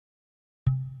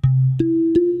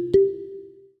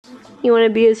You want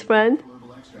to be his friend?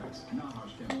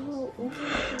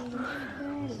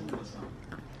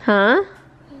 Huh?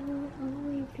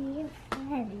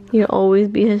 You'll always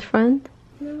be his friend?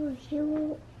 No, he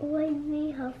will always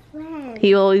be her friend.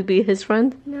 He'll always be his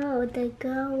friend? No, the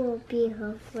girl will be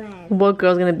her friend. What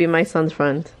girl's gonna be my son's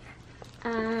friend?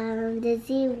 The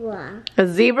zebra. A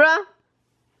zebra?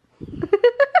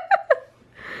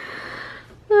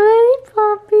 Hi,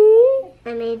 Poppy.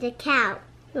 I mean the cow.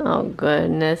 Oh,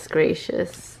 goodness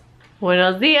gracious.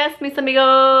 Buenos días, mis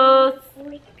amigos.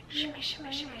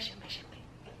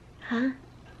 Huh?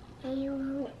 He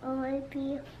will always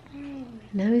be a friend.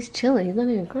 Now he's chilling. He's not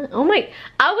even crying. Oh my!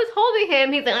 I was holding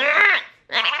him. He's like,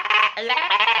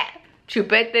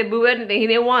 chupete, boo, anything. He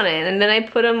didn't want it. And then I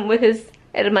put him with his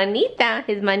hermanita,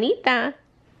 his manita.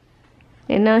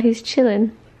 And now he's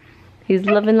chilling. He's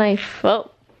loving life. Oh,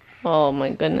 oh my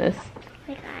goodness.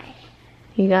 I got it.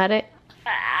 You got it?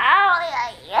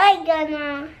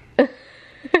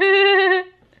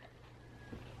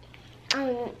 I'm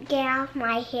gonna get off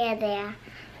my hair there.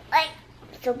 Like,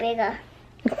 so bigger.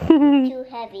 Too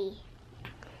heavy.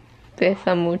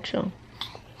 Pesa mucho.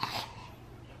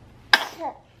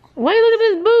 Why you look at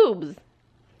his boobs?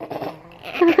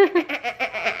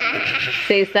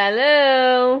 Say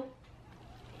salud.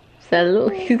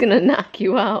 Salud. He's gonna knock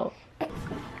you out.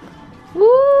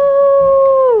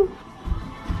 Woo!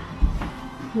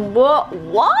 What?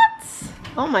 What?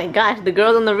 Oh my gosh, the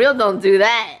girls on the reel don't do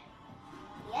that.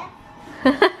 Yeah.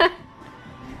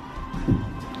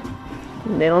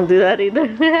 They don't do that either.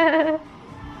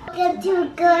 Welcome to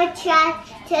Good Chat.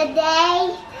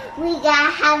 Today we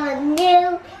gotta have a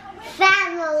new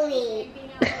family.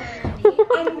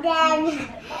 And then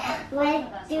we'll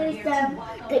do some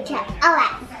good chat.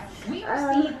 Alright.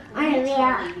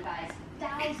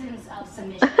 Thousands of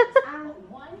submissions.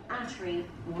 One entry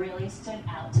really stood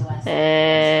out to us.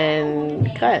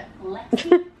 And cut.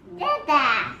 Did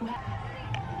that.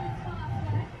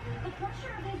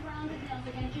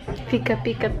 Pika,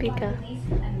 pika, pika.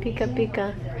 Pika,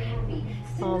 pika.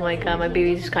 Oh my god, my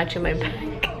baby's scratching my back.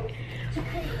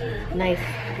 Nice.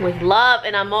 With love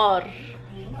and amor.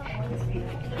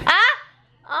 Ah!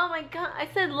 Oh my god, I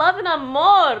said love and amor.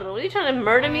 What, are you trying to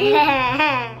murder me?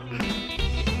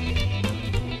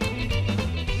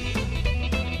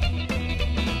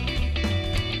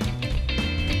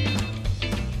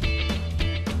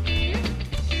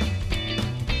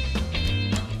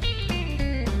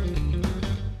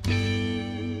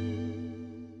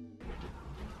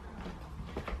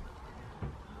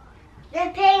 The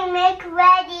picnic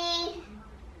ready.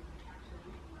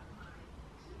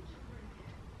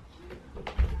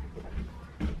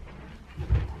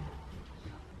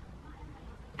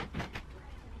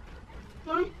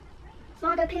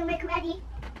 Mom, the picnic ready.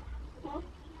 Mom,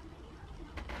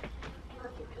 the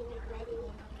picnic ready.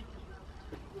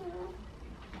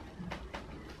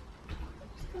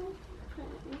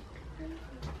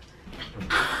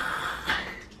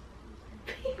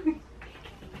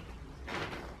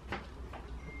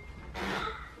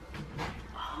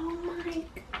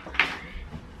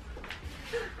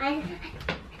 I'm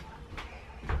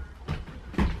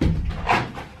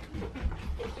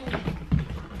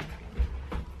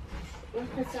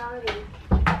sorry.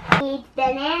 Eat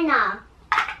banana.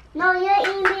 No, you're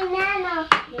eating banana.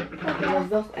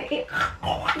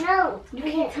 No. You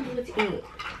can't tell me what to eat.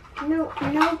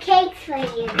 No cakes for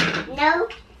you. No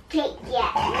cake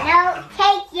yet. No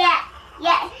cake yet.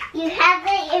 Yes, you have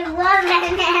it in one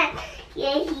banana.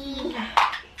 Yeah,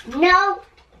 no.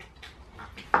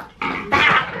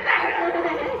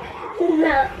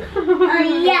 No.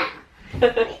 Oh yeah.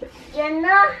 You're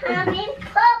not having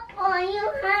purple.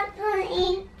 You have to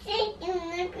eat chicken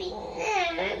and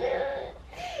banana.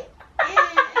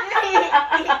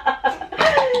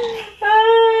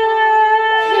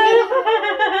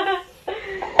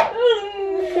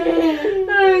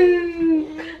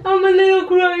 I'm a little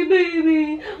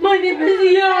crybaby. My name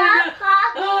is Yana. Stop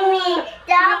packing me.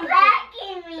 Stop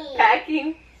packing me.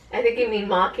 Packing? I think you mean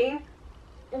mocking.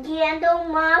 Yeah,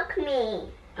 don't mock me.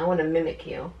 I want to mimic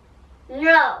you.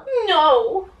 No.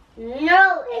 No.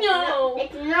 No. No.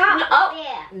 It's not No.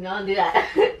 fair. Don't do that.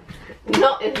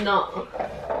 No, it's not.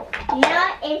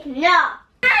 No, it's not.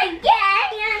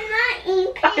 Again, you're not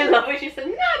eating. I love when she said,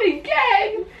 not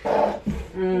again.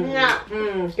 No.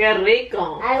 Qué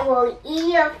rico. I will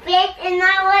eat your fish and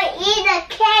I will eat a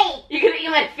cake. You're gonna eat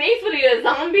my face? What are you, a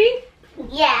zombie?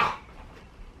 Yeah.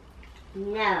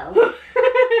 No.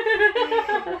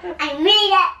 I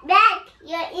made that back.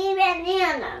 You're eating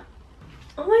banana.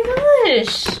 Oh my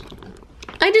gosh.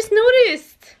 I just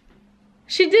noticed.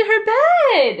 She did her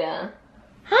bed.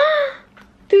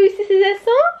 ¿Tú hiciste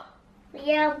eso?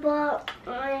 Yeah, but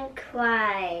I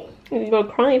cried. You go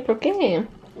crying for game.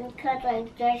 Because I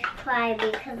just cried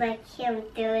because I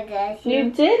can't do this. You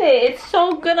did it. It's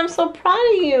so good. I'm so proud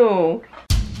of you.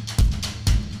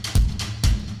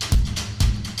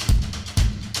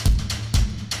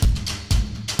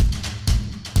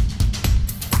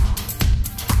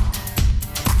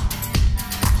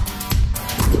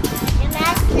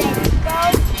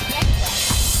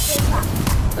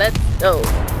 Let's go.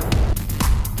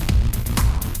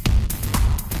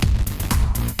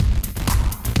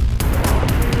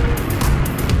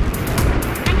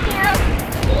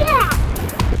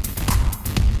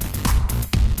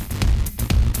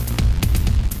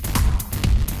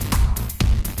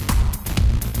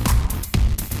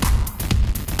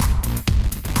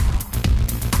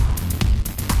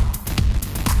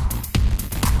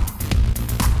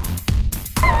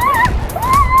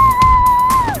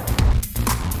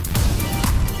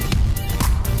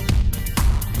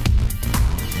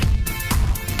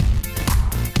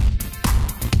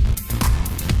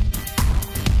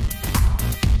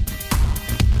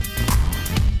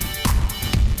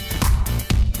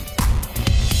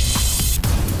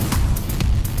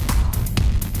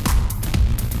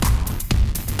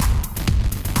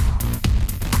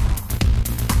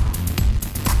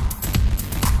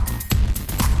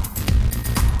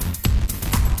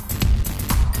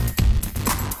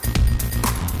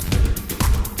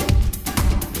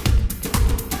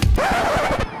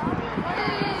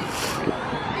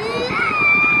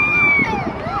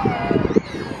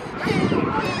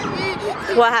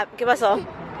 What happened? ¿Qué pasó?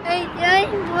 I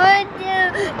just want to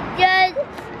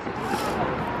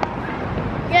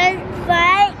just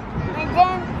fight, and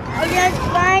then I just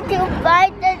want to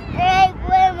fight the stick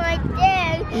with my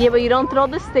stick. Yeah, but you don't throw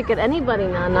the stick at anybody,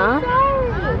 Nana.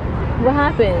 Sorry. What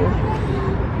happened?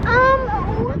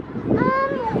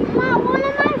 One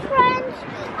of my friends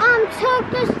took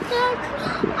the stick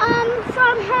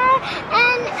from her,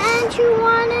 and she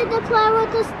wanted to play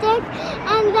with the stick,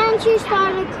 and then she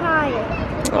started crying.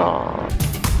 Aww.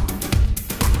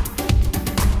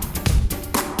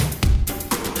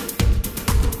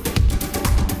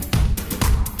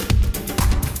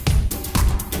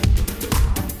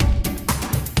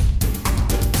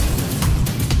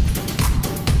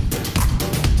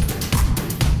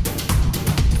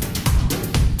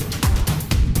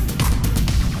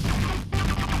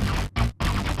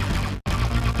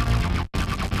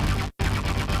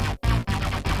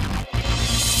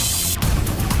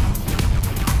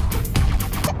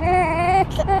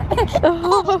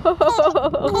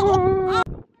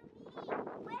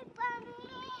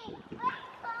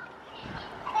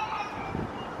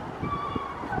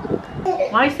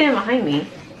 Why are you standing behind me?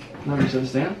 No, you said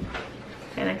stand?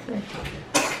 Stand next to me.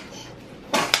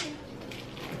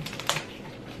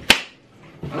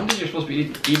 I don't think you're supposed to be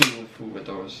eating with food with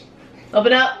those.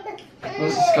 Open up. That's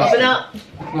disgusting. Open up.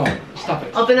 No, stop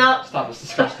it. Open up. Stop, it's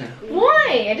disgusting.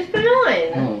 Why? I just put it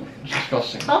on. No, it's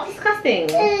disgusting. How disgusting.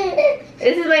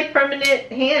 This is my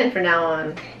permanent hand from now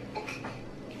on.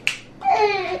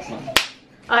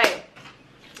 Alright.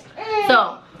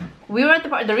 So, we were at the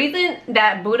park. The reason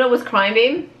that Buddha was crying,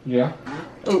 babe. Yeah?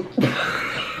 Ooh.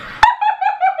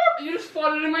 You just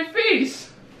farted in my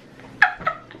face!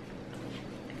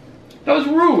 That was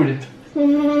rude!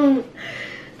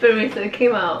 But it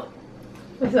came out.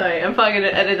 I'm sorry, I'm probably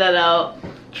gonna edit that out.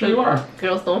 Sure you are.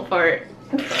 Girls don't fart.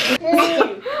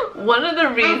 One of the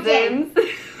reasons...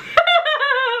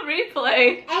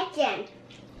 Replay. Action.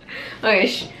 Okay,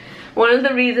 one of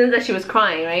the reasons that she was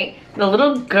crying, right? The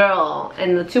little girl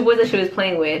and the two boys that she was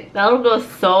playing with, that little girl is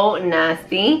so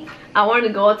nasty. I wanted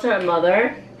to go up to her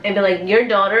mother and be like, your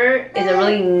daughter is a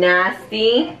really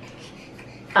nasty,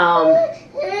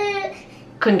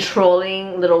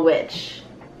 controlling little witch.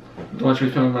 The one she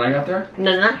was filming when I got there?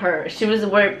 No, not her. She was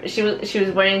wearing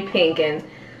pink, and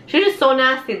she was just so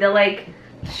nasty. They're like,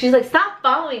 she's like, stop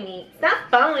following me, stop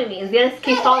following me, and Xana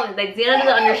keeps following. Like, Xana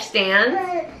doesn't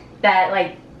understand that,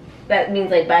 like, that means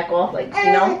like back off, like,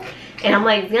 you know. And I'm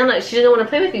like, Xana, she doesn't want to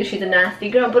play with you. She's a nasty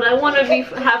girl, but I want to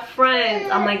have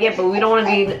friends. I'm like, yeah, but we don't want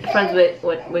to be friends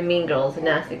with mean girls and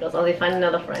nasty girls. I'll find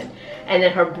another friend. And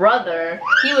then her brother,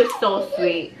 he was so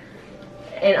sweet.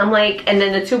 And I'm like, and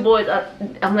then the two boys,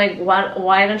 I'm like,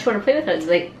 why don't you want to play with her? It's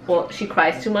like, well, she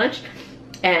cries too much.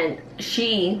 And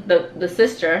she, the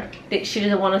sister, she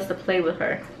doesn't want us to play with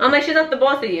her. I'm like, she's not the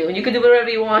boss of you, and you can do whatever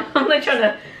you want. I'm like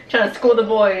trying to school the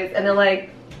boys, and they're like,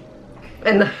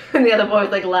 and the other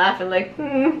boys like laugh and like,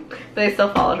 but they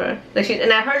still followed her. Like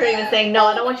and I heard her even saying, no,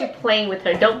 I don't want you playing with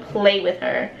her. Don't play with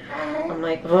her. I'm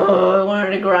like, oh, I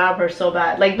wanted to grab her so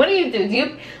bad. Like, what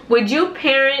do? Would you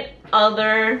parent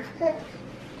other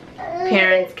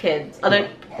parents' kids. Other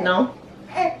no,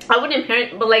 I wouldn't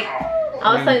parent, but like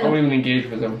I was I like, wouldn't even engage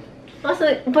with them. I was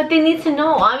like, but they need to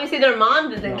know. Obviously, their mom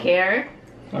doesn't care.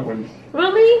 I wouldn't.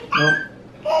 Really? Nope.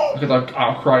 Because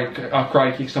I'll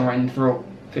cry, kick someone right in the throat.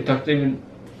 They even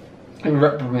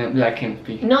reprimand. Yeah, I can't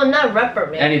speak. No, not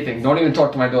reprimand. Anything. Don't even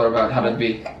talk to my daughter about how to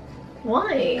be.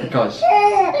 Why? Because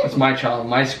it's my child,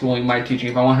 my schooling, my teaching.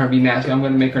 If I want her to be nasty, I'm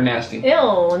going to make her nasty.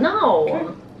 Ew, no. Okay.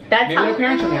 That's Maybe how. their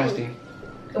parents are nasty.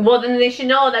 Well, then they should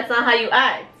know that's not how you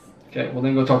act. Okay, well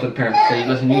then go talk to the parents. Say,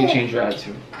 listen, you need to change your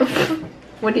attitude.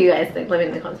 What do you guys think? Let me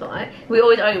know in the comments below. We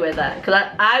always argue with that. Because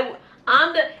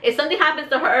I'm the, if something happens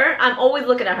to her, I'm always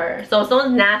looking at her. So if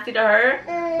someone's nasty to her,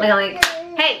 like I'm like,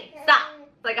 hey, stop.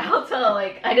 Like I'll tell,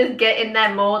 like I just get in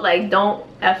that mode, like don't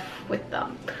F with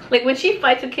them. Like when she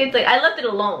fights with kids, like I left it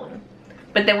alone.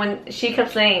 But then when she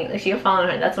kept saying, like she kept following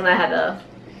her, that's when I had to,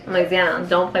 I'm like, Xana,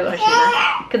 don't play with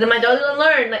her. Because then my daughter's gonna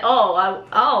learn, like, I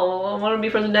want to be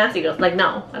friends with nasty girls. Like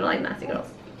no, I don't like nasty girls.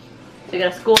 So you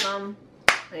gotta school them.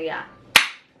 Like, yeah.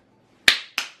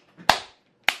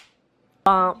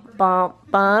 Bum bum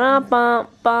ba bum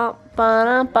bum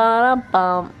ba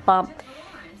bum bum.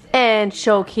 And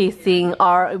showcasing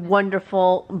our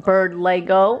wonderful bird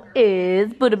Lego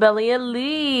is Buddha Belly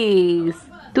Elise.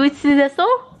 Do we see this?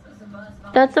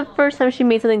 That's the first time she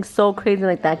made something so crazy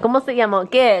like that. ¿Cómo se llama?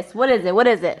 Guess. What is it? What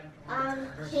is it?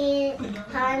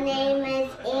 Her name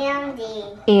is Andy.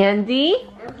 Andy?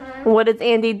 What does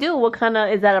Andy do? What kind of,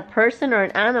 is that a person or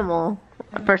an animal?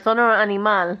 A persona or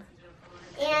animal?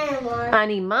 Animal.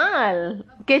 Animal.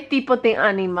 ¿Qué tipo de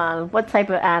animal? What type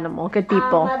of animal? ¿Qué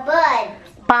tipo? A bird.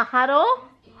 ¿Pájaro?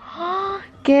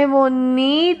 ¡Qué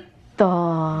bonito!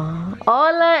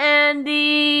 Hola,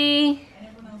 Andy.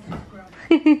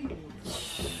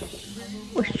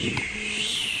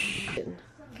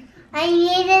 I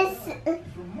made this.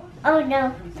 Oh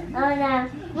no. Oh no.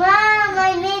 Mom,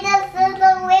 I made a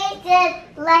situation.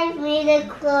 Life made a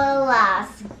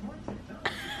class.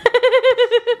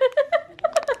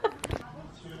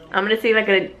 I'm gonna see if I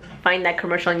could find that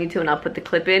commercial on YouTube and I'll put the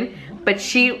clip in. But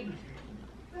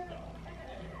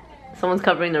someone's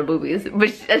covering their boobies.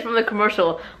 But that's from the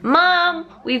commercial. Mom,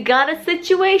 we've got a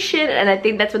situation. And I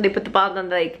think that's when they put the bottom on,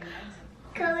 like,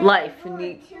 life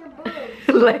needs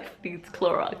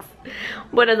Clorox.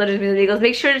 Buenas noches, mis amigos.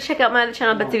 Make sure to check out my other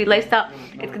channel, Betsy V Lifestyle.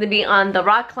 It's gonna be on the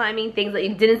rock climbing, things that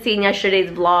you didn't see in yesterday's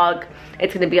vlog.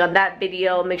 It's gonna be on that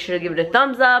video. Make sure to give it a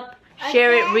thumbs up.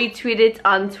 Share it, retweet it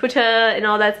on Twitter and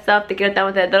all that stuff. Te quiero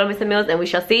tanto, mis amigos, and we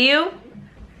shall see you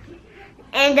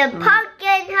And the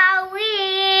pumpkin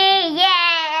Halloween,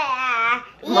 yeah!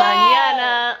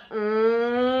 mañana.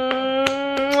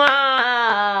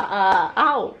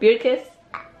 Ow, beard kiss.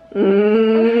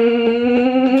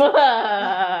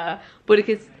 Booty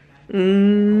kiss.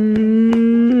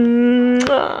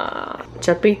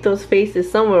 Chapito's face is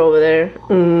somewhere over there.